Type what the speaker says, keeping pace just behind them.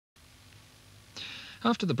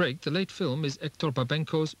After the break, the late film is Hector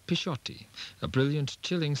Babenco's Pisciotti, a brilliant,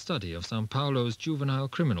 chilling study of Sao Paulo's juvenile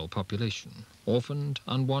criminal population, orphaned,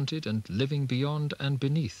 unwanted, and living beyond and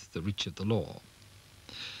beneath the reach of the law.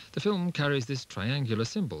 The film carries this triangular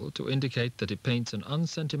symbol to indicate that it paints an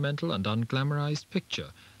unsentimental and unglamorized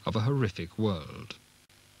picture of a horrific world.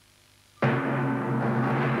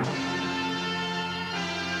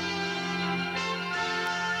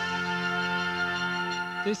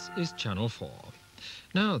 This is Channel 4.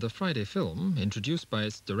 Now the Friday film, introduced by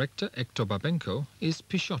its director Hector Babenco, is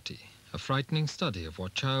Pisciotti, a frightening study of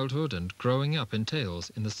what childhood and growing up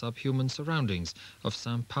entails in the subhuman surroundings of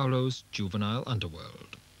Sao Paulo's juvenile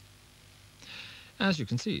underworld. As you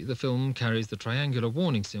can see, the film carries the triangular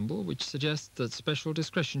warning symbol which suggests that special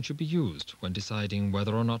discretion should be used when deciding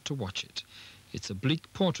whether or not to watch it. It's a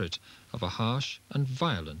bleak portrait of a harsh and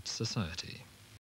violent society.